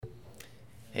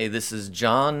Hey, this is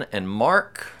John and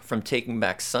Mark from Taking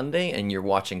Back Sunday, and you're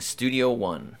watching Studio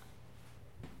One.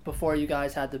 Before you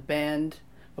guys had the band,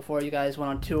 before you guys went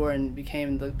on tour and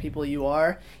became the people you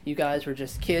are, you guys were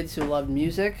just kids who loved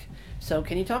music. So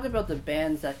can you talk about the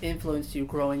bands that influenced you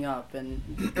growing up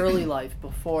and early life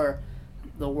before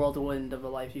the whirlwind of a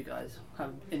life you guys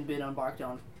have been embarked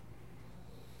on?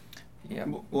 Yeah.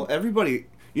 Well, everybody,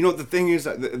 the thing is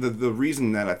that the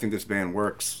reason that I think this band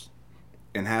works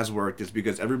and has worked is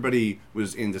because everybody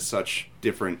was into such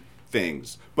different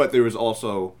things, but there was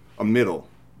also a middle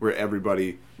where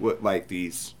everybody would like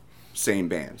these same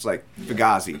bands, like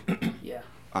Fugazi, Yeah.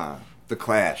 The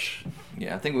Clash,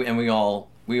 Yeah, I think we all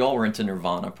were into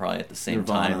Nirvana probably at the same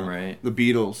Nirvana, time, right? the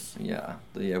Beatles. Yeah.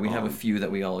 We have a few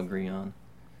that we all agree on.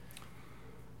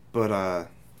 But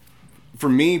for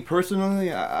me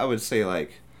personally, I would say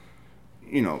like,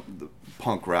 the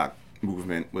punk rock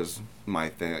movement was my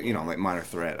thing. Like Minor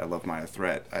Threat. I love Minor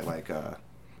Threat. I like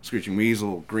Screeching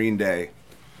Weasel, Green Day,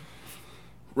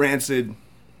 Rancid.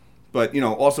 But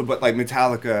but like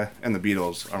Metallica and the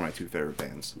Beatles are my two favorite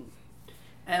bands.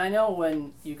 And I know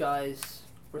when you guys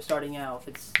were starting out,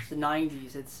 it's the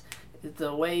 90s. It's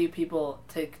the way people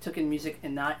took in music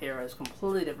in that era is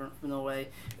completely different from the way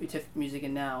we took music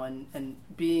in now. And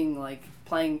being like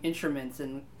playing instruments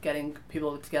and getting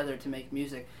people together to make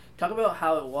music. Talk about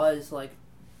how it was like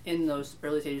in those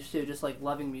early stages too, just like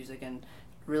loving music and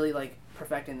really like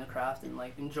perfecting the craft and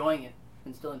like enjoying it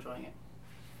and still enjoying it.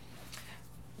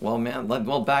 Well, man,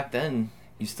 back then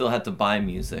you still had to buy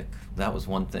music. That was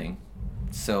one thing.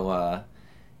 So, I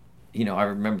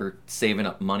remember saving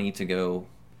up money to go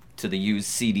to the used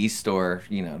CD store,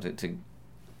 to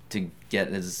get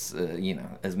as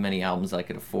many albums as I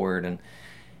could afford,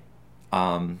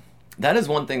 and that is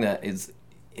one thing that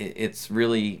it's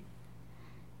really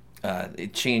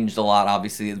it changed a lot,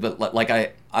 obviously. But like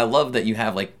I love that you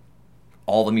have like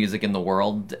all the music in the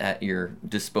world at your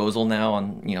disposal now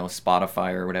on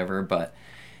Spotify or whatever. But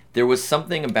there was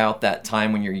something about that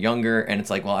time when you're younger and it's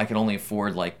like, well, I can only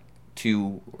afford like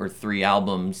 2 or 3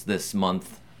 albums this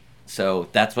month, so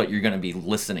that's what you're going to be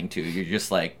listening to. You're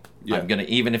just like, yeah. I'm gonna,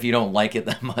 even if you don't like it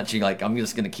that much, you're like, I'm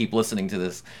just going to keep listening to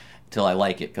this till I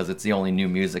like it because it's the only new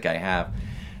music I have.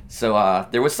 So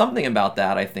there was something about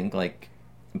that, I think, like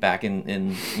back in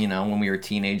when we were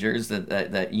teenagers,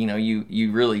 that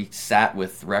you really sat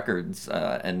with records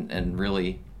and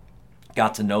really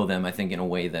got to know them, I think, in a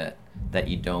way that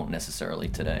you don't necessarily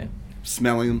today.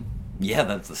 Smelling them. Yeah,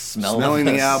 that's the smell smelling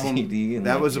of the album. CD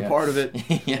that was a part of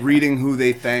it. Yeah. Reading who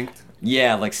they thanked.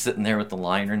 Yeah, like sitting there with the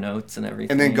liner notes and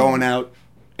everything. And then going out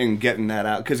and getting that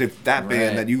out. Because if that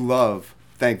band that you love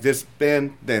thank this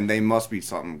band, then they must be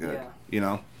something good.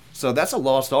 Yeah. So that's a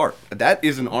lost art. That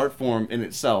is an art form in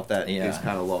itself that is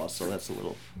kind of lost. So that's a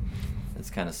little...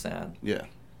 It's kind of sad. Yeah.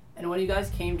 And when you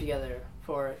guys came together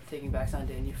for Taking Back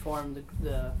Sunday and you formed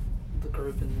the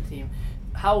group and the team,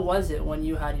 how was it when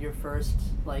you had your first,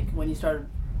 like, when you started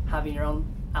having your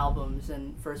own albums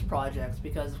and first projects?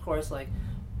 Because, of course, like,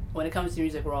 when it comes to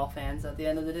music, we're all fans at the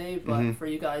end of the day, but for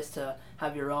you guys to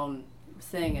have your own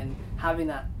thing and having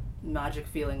that magic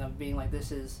feeling of being like,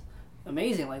 this is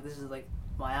amazing, like, this is, like,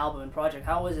 my album and project,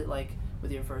 how was it, like,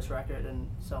 with your first record and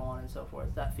so on and so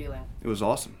forth, that feeling? It was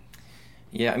awesome.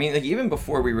 Yeah, I mean, like, even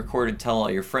before we recorded Tell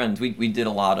All Your Friends, we did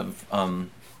a lot of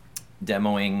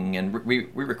demoing, and we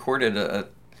recorded a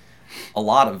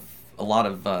lot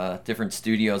of different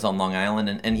studios on Long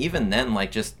Island, and even then,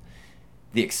 like, just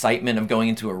the excitement of going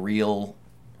into a real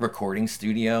recording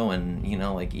studio, and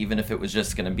like, even if it was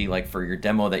just going to be like for your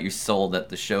demo that you sold at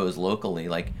the shows locally,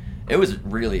 like, it was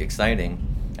really exciting.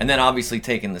 And then obviously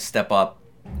taking the step up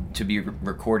to be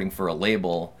recording for a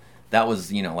label, that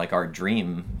was like our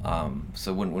dream.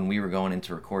 So when we were going in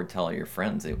to record Tell All Your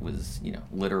Friends, it was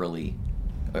literally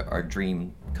our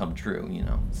dream come true.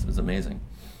 It was amazing.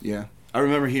 Yeah, I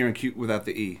remember hearing Cute Without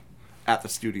the E at the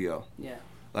studio. Yeah.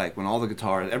 Like when all the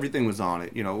guitars, everything was on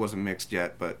it. It wasn't mixed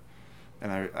yet,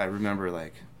 and I remember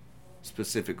like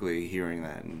specifically hearing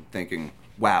that and thinking,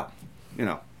 wow,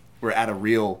 we're at a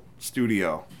real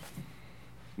studio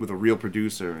with a real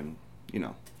producer and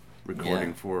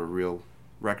recording for a real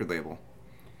record label,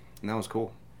 and that was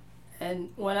cool.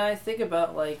 And when I think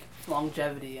about like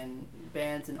longevity and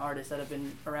bands and artists that have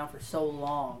been around for so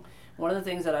long, one of the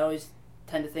things that I always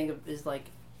tend to think of is like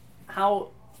how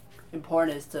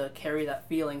important it is to carry that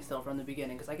feeling still from the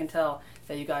beginning, because I can tell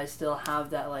that you guys still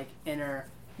have that like inner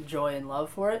joy and love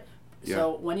for it. Yeah.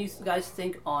 So when you guys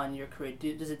think on your career,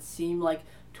 does it seem like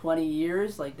 20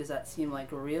 years? Like, does that seem like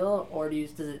real, or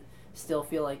does it still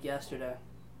feel like yesterday?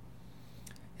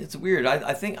 It's weird.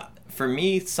 I think for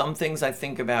me, some things I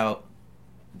think about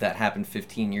that happened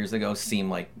 15 years ago seem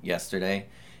like yesterday,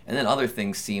 and then other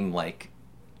things seem like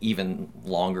even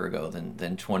longer ago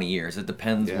than 20 years. It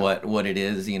depends what it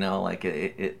is, you know, like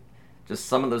it just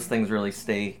some of those things really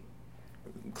stay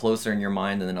closer in your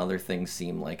mind, and then other things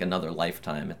seem like another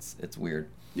lifetime. It's weird.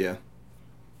 Yeah.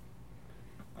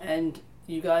 And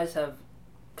you guys have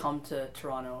come to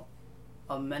Toronto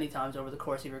many times over the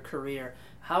course of your career.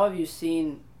 How have you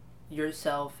seen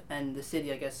yourself and the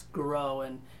city, I guess, grow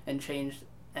and change?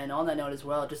 And on that note as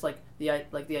well, just like the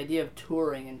idea of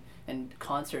touring and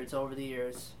concerts over the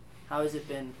years, how has it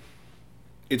been?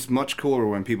 It's much cooler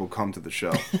when people come to the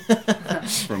show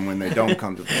from when they don't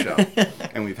come to the show,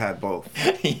 and we've had both.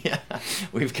 Yeah,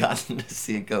 we've gotten to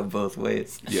see it go both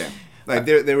ways. Yeah, like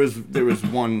there was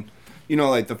one, you know,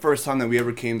 like the first time that we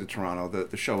ever came to Toronto,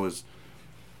 the show was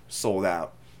sold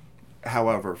out,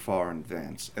 however far in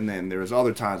advance, and then there was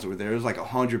other times where there was like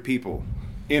 100 people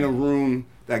in a room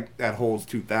that holds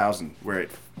 2,000, where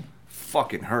it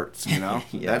fucking hurts, you know.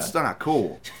 Yeah. That's not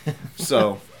cool.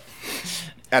 So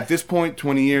at this point,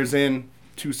 20 years in,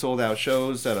 2 sold out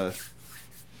shows at a,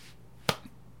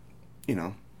 you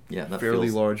know, fairly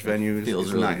large venue. Feels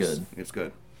it's really nice. good. It's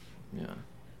good. Yeah.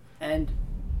 And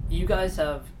you guys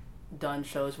have done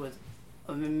shows with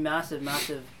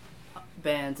massive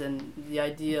bands, and the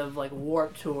idea of like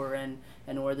Warped Tour and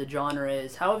where the genre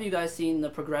is. How have you guys seen the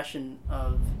progression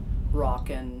of rock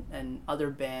and other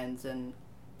bands, and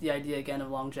the idea again of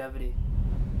longevity?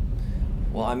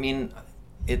 Well, I mean,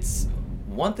 it's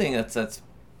one thing that's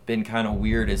been kind of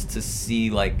weird is to see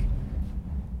like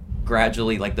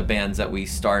gradually like the bands that we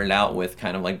started out with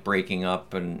kind of like breaking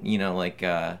up, and you know, like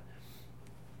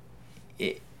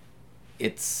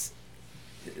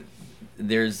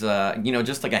there's you know,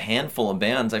 just like a handful of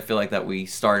bands I feel like that we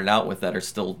started out with that are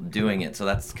still doing it. So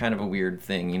that's kind of a weird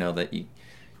thing, you know, that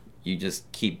you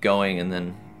just keep going, and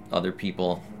then other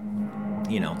people,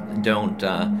 you know, don't.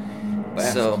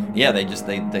 So yeah, they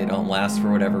don't last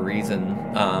for whatever reason.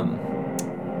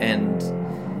 And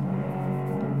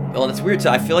well, it's weird too.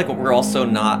 I feel like we're also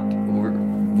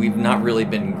we've not really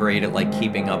been great at like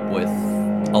keeping up with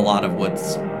a lot of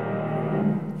what's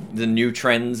the new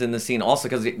trends in the scene. Also,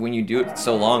 because when you do it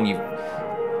so long, you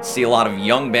see a lot of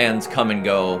young bands come and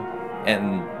go,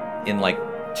 and in like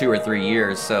 2 or 3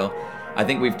 years. So I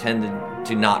think we've tended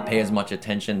to not pay as much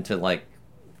attention to like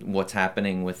what's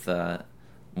happening with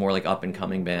more like up and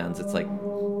coming bands. It's like,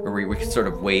 or we could sort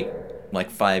of wait like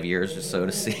 5 years or so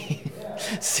to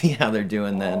see how they're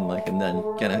doing then, like, and then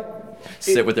kind of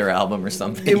sit with their album or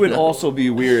something. It would also be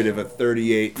weird if a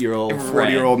 38-year-old,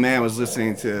 40-year-old man was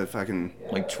listening to fucking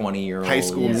like 20-year-old high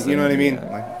school. You know what I mean?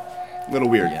 Yeah. Like, a little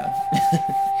weird. Yeah.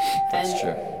 That's And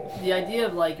true. the idea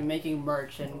of like making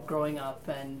merch and growing up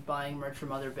and buying merch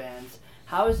from other bands,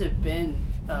 how has it been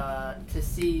to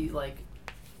see like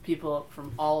people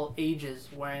from all ages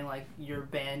wearing like your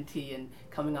band tee and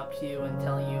coming up to you and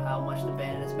telling you how much the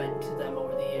band has meant to them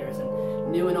over the years,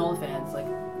 and new and old fans, like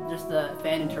just the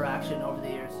fan interaction over the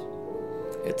years?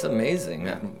 It's amazing.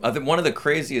 I think one of the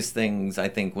craziest things I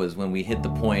think was when we hit the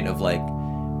point of like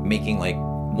making like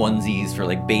onesies for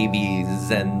like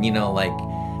babies, and you know, like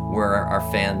where our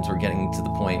fans were getting to the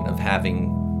point of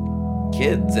having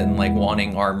kids and like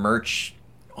wanting our merch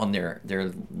on their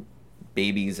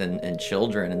babies and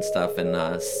children and stuff, and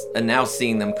now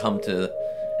seeing them come to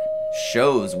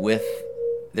shows with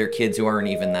their kids who aren't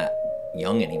even that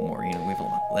young anymore. You know, we have a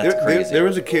lot. That's crazy. There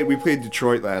was a kid. We played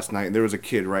Detroit last night, and there was a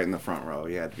kid right in the front row.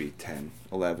 He had to be 10,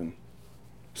 11,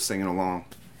 singing along.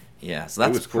 Yeah, so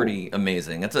that's was cool. pretty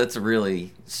amazing. It's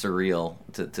really surreal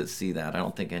to see that. I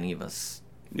don't think any of us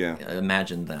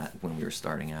imagined that when we were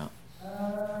starting out.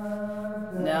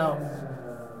 Now,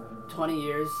 20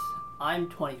 years, I'm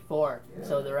 24,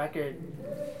 so the record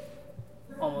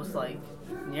almost like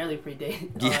nearly predates.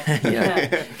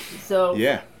 Yeah. So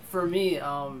Yeah. for me,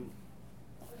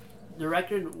 the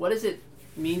record, what does it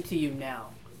mean to you now?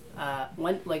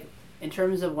 When, like, in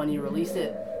terms of when you released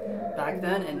it back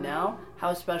then and now,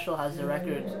 how special has the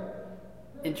record,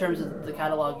 in terms of the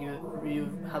catalog you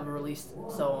have released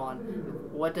so on,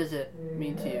 what does it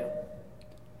mean to you?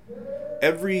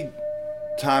 Every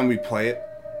time we play it,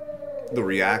 the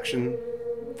reaction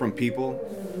from people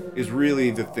is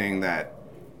really the thing that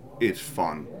is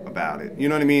fun about it. You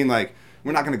know what I mean? Like,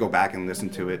 we're not going to go back and listen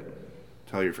to it,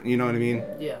 tell your friend, you know what I mean?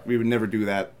 Yeah. We would never do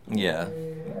that. Yeah.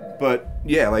 But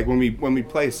yeah, like when we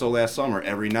play So Last Summer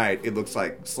every night, it looks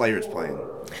like Slayer's playing.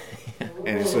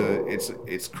 And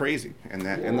it's crazy. And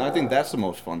I think that's the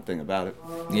most fun thing about it.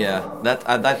 Yeah,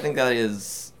 I think that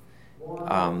is,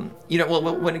 you know,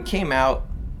 well, when it came out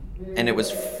and it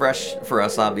was fresh for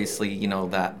us, obviously, you know,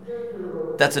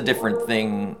 that's a different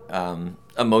thing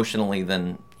emotionally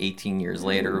than 18 years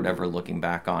later or whatever, looking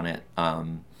back on it.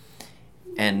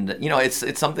 And you know,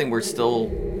 it's something we're still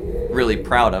really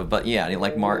proud of. But yeah,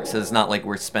 like Mark says, it's not like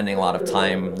we're spending a lot of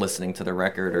time listening to the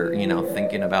record or, you know,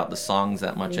 thinking about the songs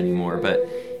that much anymore. But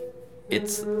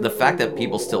it's the fact that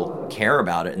people still care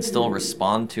about it and still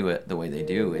respond to it the way they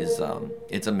do is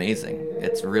it's amazing.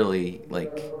 It's really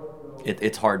like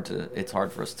it's hard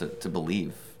for us to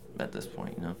believe at this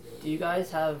point, you know. Do you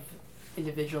guys have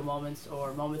individual moments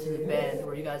or moments in the band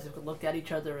where you guys have looked at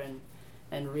each other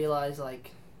and realized,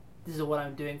 like, this is what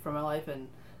I'm doing for my life and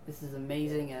this is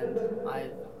amazing, and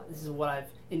this is what I've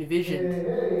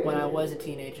envisioned when I was a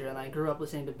teenager and I grew up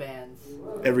listening to bands?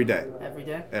 Every day. Every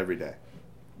day? Every day.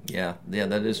 Yeah,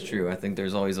 that is true. I think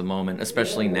there's always a moment,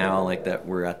 especially now, like that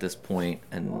we're at this point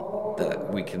and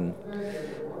that we can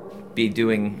be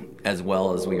doing as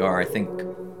well as we are. I think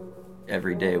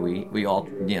every day we all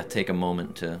take a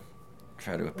moment to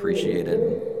try to appreciate it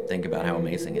and think about how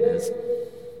amazing it is.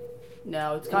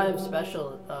 Now, it's kind of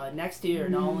special. Next year,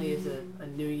 not only is it a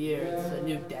new year, it's a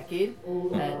new decade.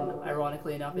 And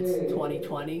ironically enough, it's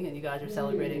 2020, and you guys are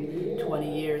celebrating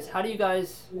 20 years. How do you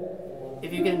guys,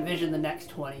 if you can envision the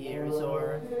next 20 years,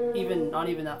 or even not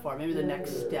even that far, maybe the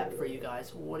next step for you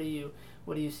guys, what do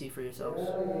you see for yourselves?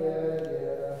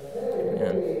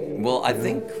 Yeah. Well, I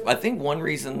think one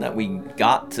reason that we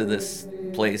got to this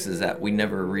place is that we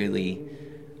never really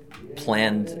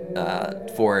planned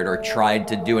for it or tried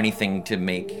to do anything to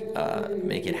make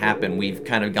it happen. We've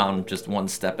kind of gone just one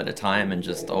step at a time and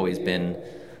just always been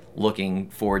looking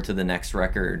forward to the next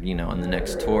record, you know, and the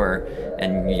next tour,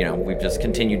 and you know, we've just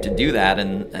continued to do that,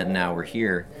 and now we're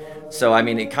here. So I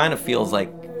mean, it kind of feels like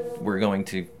we're going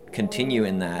to continue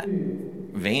in that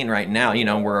vein right now. You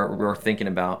know, we're thinking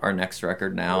about our next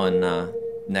record now, and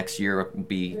next year will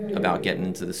be about getting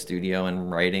into the studio and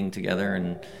writing together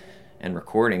and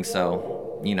recording.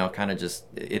 So, you know, kind of just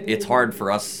it's hard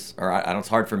for us, or it's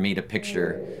hard for me to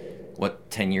picture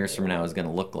what 10 years from now is going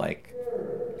to look like.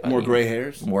 More gray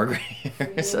hairs? More gray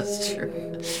hairs, that's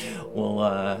true.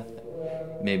 We'll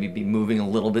maybe be moving a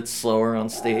little bit slower on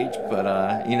stage,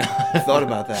 but, you know. I thought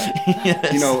about that.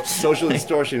 Yes. You know, Social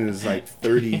Distortion is like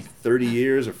 30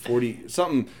 years or 40,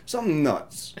 something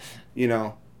nuts, you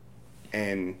know,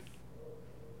 and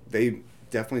they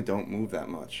definitely don't move that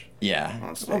much. Yeah,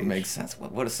 on stage. well, makes sense.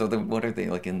 What are they,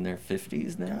 like in their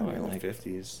 50s now? Yeah, or in like the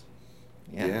 50s.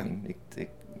 Yeah, Yeah. I mean,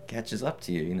 it catches up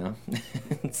to you, you know.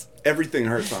 Everything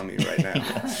hurts on me right now.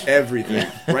 Everything.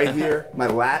 Yeah. Right here, my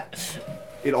lat,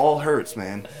 it all hurts,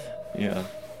 man. Yeah.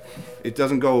 It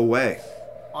doesn't go away.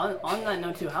 On that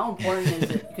note too, how important is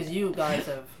it, because you guys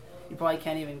you probably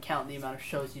can't even count the amount of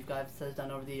shows you guys have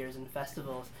done over the years and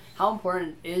festivals. How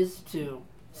important is to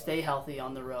stay healthy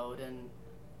on the road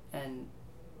and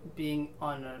being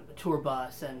on a tour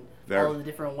bus and all the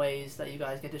different ways that you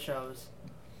guys get to shows?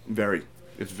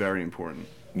 It's very important.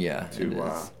 Yeah.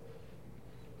 To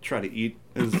try to eat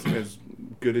as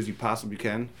good as you possibly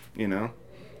can, you know?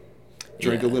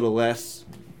 Drink a little less.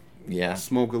 Yeah.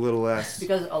 Smoke a little less.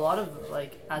 Because a lot of,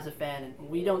 like, as a fan,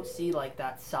 we don't see, like,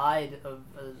 that side of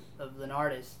an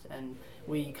artist, and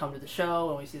we come to the show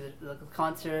and we see the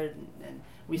concert and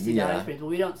we see that experience, but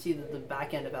we don't see the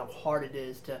back end of how hard it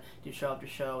is to show up to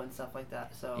show and stuff like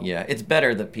that. So yeah, it's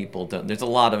better that people don't. There's a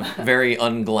lot of very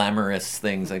unglamorous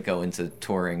things that go into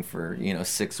touring for, you know,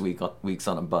 6 weeks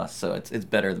on a bus. So it's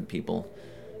better that people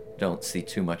don't see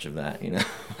too much of that, you know.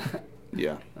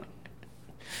 Yeah.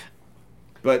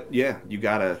 But yeah, you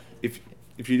gotta if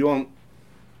you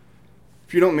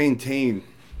don't maintain,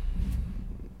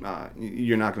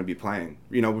 you're not gonna be playing.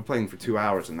 You know, we're playing for 2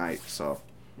 hours a night, so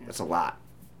that's a lot.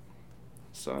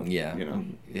 So yeah, you know,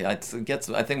 yeah, it gets.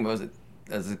 I think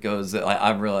as it goes,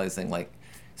 I'm realizing like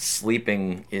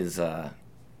sleeping is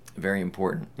very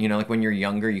important. You know, like when you're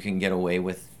younger, you can get away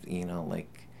with, you know,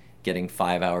 like getting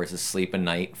 5 hours of sleep a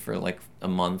night for like a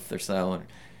month or so. And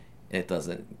it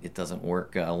doesn't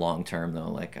work long term though.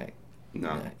 Like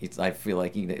I feel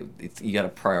like you got to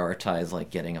prioritize like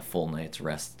getting a full night's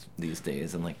rest these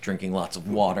days and like drinking lots of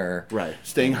water. Right.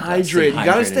 Staying hydrated. You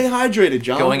got to stay hydrated,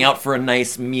 John. Going out for a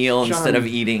nice meal John. instead of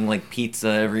eating like pizza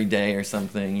every day or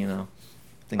something, you know.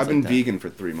 I've been vegan for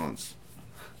 3 months.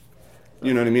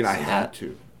 You know what I mean? I had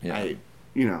to.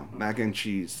 Yeah. Mac and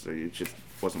cheese, it just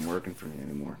wasn't working for me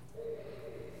anymore.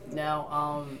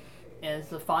 Now, as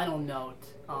the final note,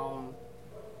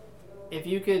 if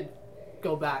you could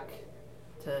go back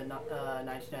to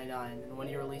 1999 and when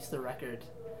you released the record,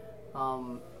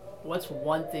 what's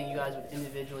one thing you guys would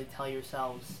individually tell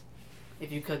yourselves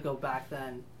if you could go back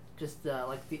then? Just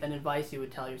an advice you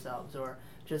would tell yourselves, or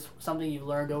just something you've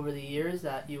learned over the years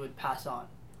that you would pass on?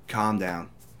 Calm down.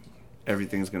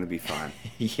 everything's gonna be fine.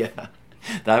 Yeah,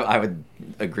 that I would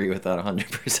agree with that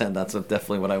 100%. That's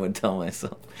definitely what I would tell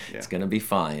myself. Yeah. It's gonna be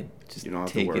fine. Just You don't have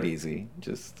to take it worry. easy.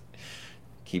 Just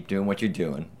keep doing what you're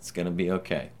doing. It's gonna be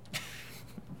okay.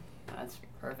 That's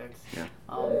perfect. Yeah.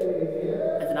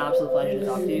 It's an absolute pleasure to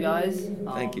talk to you guys.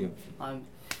 Thank you.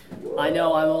 I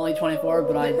know I'm only 24,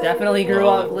 but I definitely grew Well,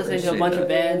 up listening to a appreciate bunch of that.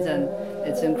 bands, and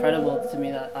it's incredible to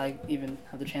me that I even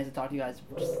have the chance to talk to you guys.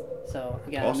 So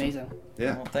again, Awesome. amazing.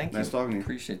 Yeah. Well, thank you. Nice talking to you.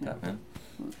 Appreciate that, man.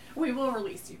 We will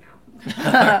release you now.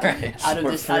 Alright, Out of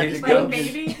we're this- free out of to this Like, go.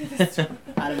 maybe.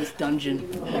 Out of this dungeon.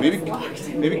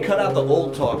 Maybe cut out the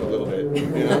old talk a little bit. You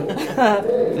know.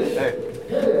 Hey.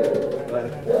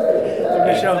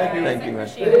 Good show. Thank you, man.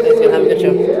 Appreciate it. Thanks, man. Have a good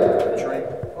show.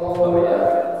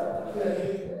 Train.